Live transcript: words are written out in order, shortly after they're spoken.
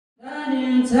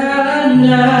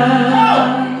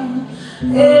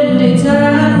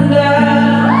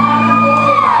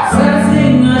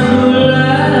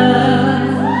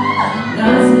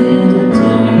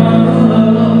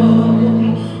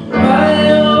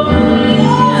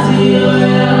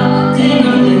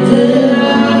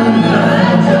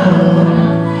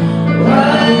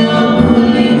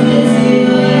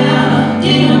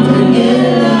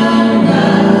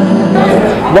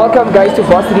Welcome guys to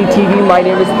Varsity TV. My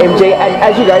name is MJ, and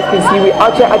as you guys can see, we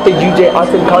are here at the UJ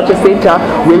Arts and Culture Center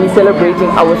where we're celebrating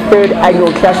our 3rd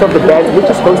annual Clash of the Bands, which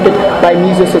is hosted by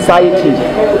Music Society.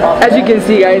 As you can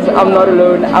see guys, I'm not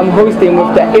alone. I'm hosting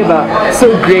with the ever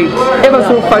so great, ever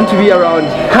so fun to be around,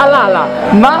 Halala,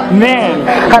 my man.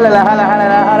 Halala, halala,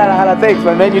 halala, halala, halala. Thanks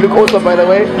man, you look awesome by the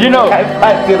way. You know.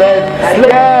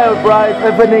 Yeah bro, it's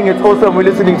happening, it's awesome. We're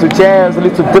listening to jams, we're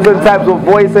listening to different types of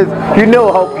voices. You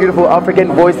know how beautiful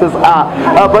African voices are.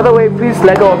 By the way, please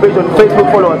like our page on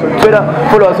Facebook, follow us on Twitter,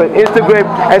 follow us on Instagram,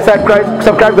 and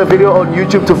subscribe the video on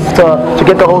YouTube to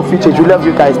get the whole features. We love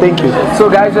you guys, thank you. So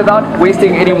guys, without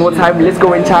wasting any more time, let's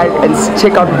go inside and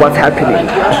check out what's happening.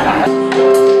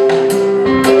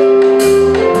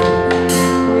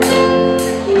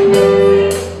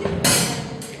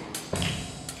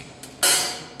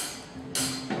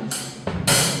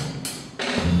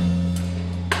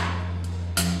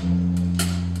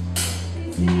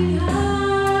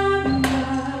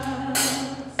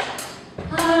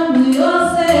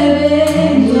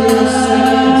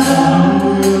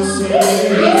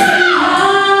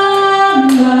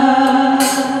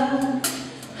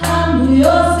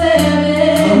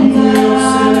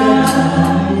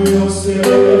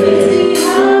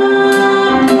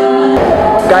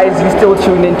 Guys, you still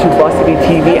tune into Varsity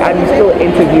TV and we're still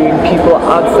interviewing people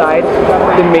outside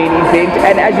the main event,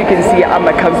 and as you can see, I'm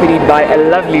accompanied by a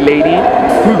lovely lady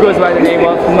who goes by the name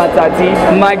of Matsatsi.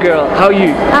 My girl, how are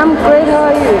you? I'm great,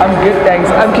 how are you? I'm good, thanks.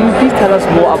 Can you please tell us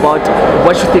more about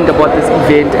what you think about this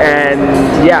event? And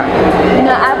yeah, you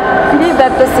know, I believe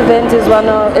that this event is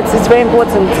it's very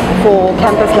important for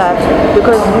campus life,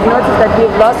 because we've noticed that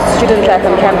we've lost student life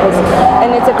on campus,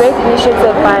 and it's a great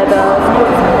initiative by the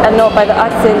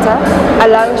Arts Center,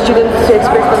 allowing students to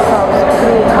express themselves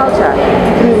through culture,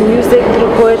 through music,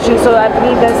 through poetry. So I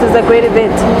believe this is a great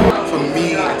event. For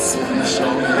me, it's really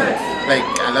showing. Like,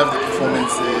 I love the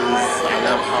performances, I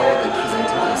love how they present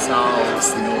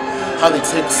themselves, you know, how they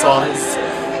take songs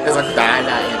as a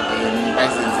diala and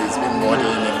then it's been modern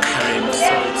and current,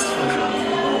 so it's fun for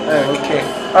me. Okay.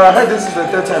 I heard this is the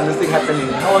 3rd time this thing happening.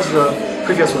 How was the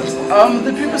previous ones?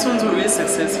 The previous ones were really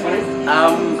successful.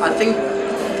 I think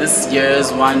this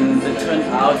year's one, the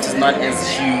turnout is not as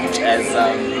huge as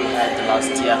we had the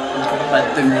last year,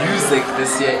 but the music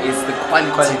this year is the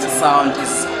quality, the sound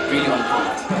is really on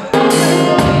point.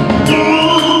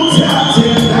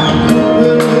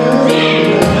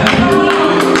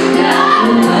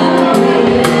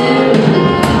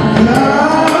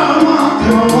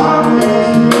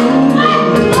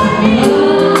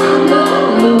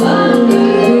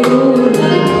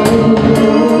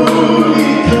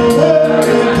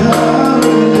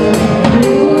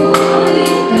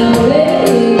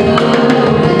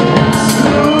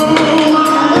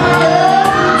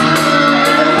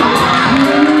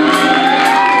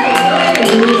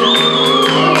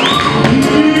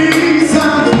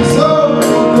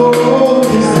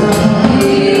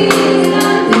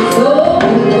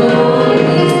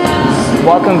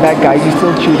 Welcome back guys, you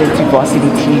still tuned into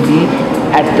Varsity TV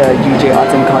at the UJ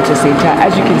Arts and Culture Center.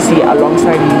 As you can see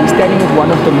alongside me, we're standing with one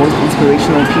of the most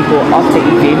inspirational people of the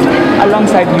event.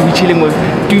 Alongside me, we're chilling with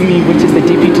Dumi, which is the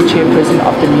Deputy Chairperson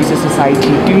of the Music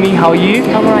Society. Dumi, how are you?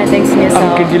 I'm alright, thanks, and yourself?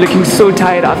 I'm good. You're looking so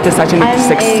tired after such a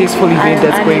successful event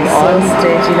that's going on. I'm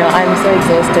exhausted, you know, I'm so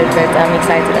exhausted, but I'm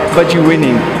excited. But you're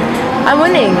winning. I'm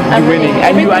winning. You're winning,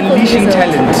 and you're unleashing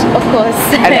talent. Of course.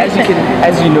 And as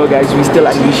you know, guys, we're still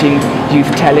unleashing youth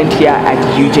talent here at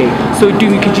UJ. So,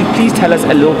 Dumi, could you please tell us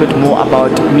a little bit more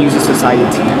about Music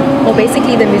Society? Well,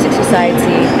 basically, the Music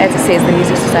Society, as it says, the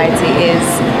Music Society is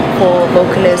for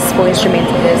vocalists, for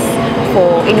instrumentalists,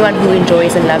 for anyone who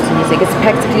enjoys and loves music. It's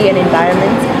practically an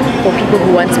environment for people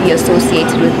who want to be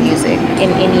associated with music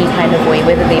in any kind of way,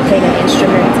 whether they're playing an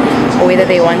instrument or whether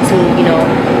they want to, you know,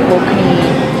 vocally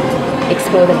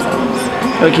explore themselves.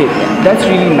 Okay, that's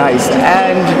really nice.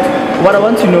 And what I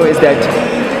want to know is that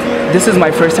this is my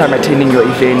first time attending your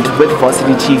event with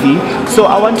Varsity TV. So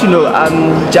I want to know,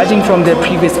 judging from the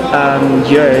previous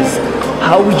years,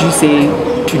 how would you say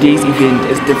today's event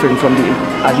is different from the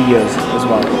other years as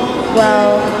well?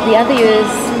 Well, the other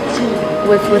years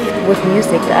with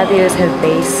music, the other years have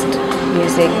based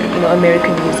music, you know,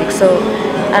 American music. So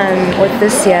with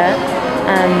this year,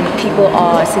 People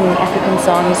are singing African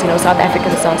songs, South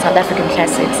African songs, South African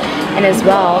classics, and as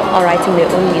well are writing their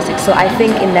own music. So I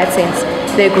think in that sense,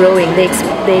 they're growing, they're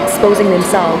exposing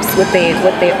themselves with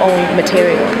their own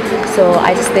material. So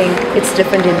I just think it's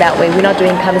different in that way. We're not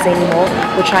doing covers anymore.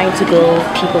 We're trying to grow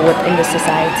people within the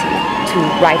society to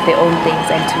write their own things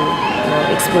and to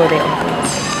explore their own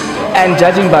things. And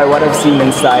judging by what I've seen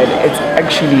inside, it's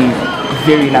actually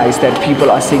very nice that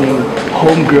people are singing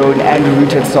homegrown and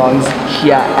rooted songs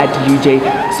here at UJ.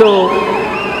 So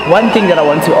one thing that I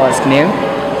want to ask, Neil,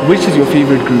 which is your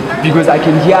favorite group? Because I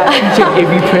can hear each and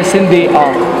every person, they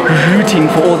are rooting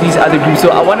for all these other groups. So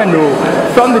I want to know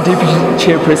from the deputy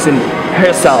chairperson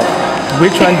herself,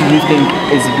 which one do you think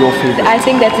is your favorite? I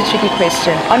think that's a tricky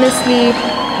question. Honestly,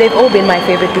 they've all been my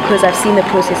favorite because I've seen the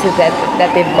processes that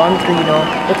they've gone through,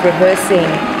 with rehearsing,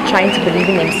 trying to believe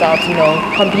in themselves,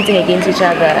 competing against each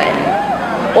other,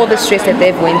 and all the stress that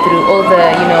they've went through, all the,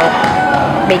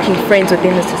 making friends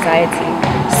within the society.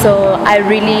 So I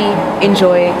really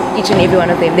enjoy each and every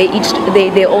one of them.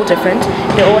 They're all different.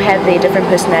 They all have their different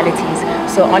personalities.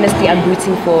 So honestly, I'm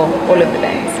rooting for all of the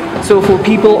bands. So for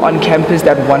people on campus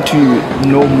that want to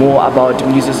know more about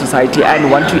Music Society and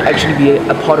want to actually be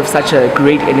a part of such a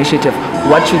great initiative,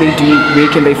 what should they do? Where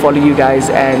can they follow you guys?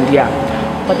 And yeah.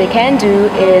 What they can do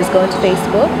is go to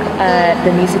Facebook,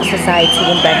 the Music Society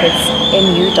in brackets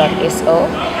mu.so.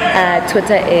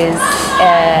 Twitter is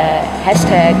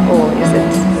hashtag, or is it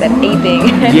that A thing?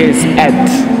 Yes, at.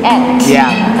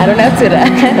 Yeah. I don't know Twitter.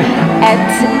 at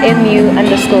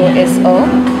mu_so.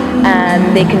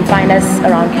 They can find us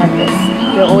around campus.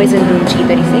 We're always in room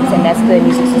G36, and that's the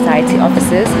Music Society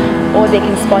offices. Or they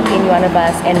can spot any one of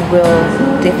us, and we'll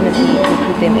definitely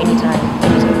recruit them anytime.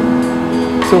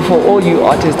 So for all you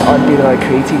artists out there that are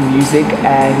creating music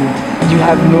and you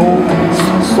have no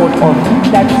sort of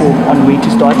platform on where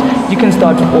to start, you can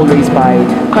start always by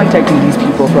contacting these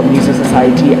people from Music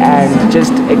Society and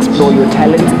just explore your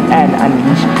talent and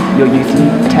unleash your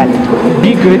youthly talent.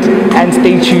 Be good and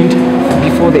stay tuned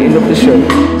before the end of the show.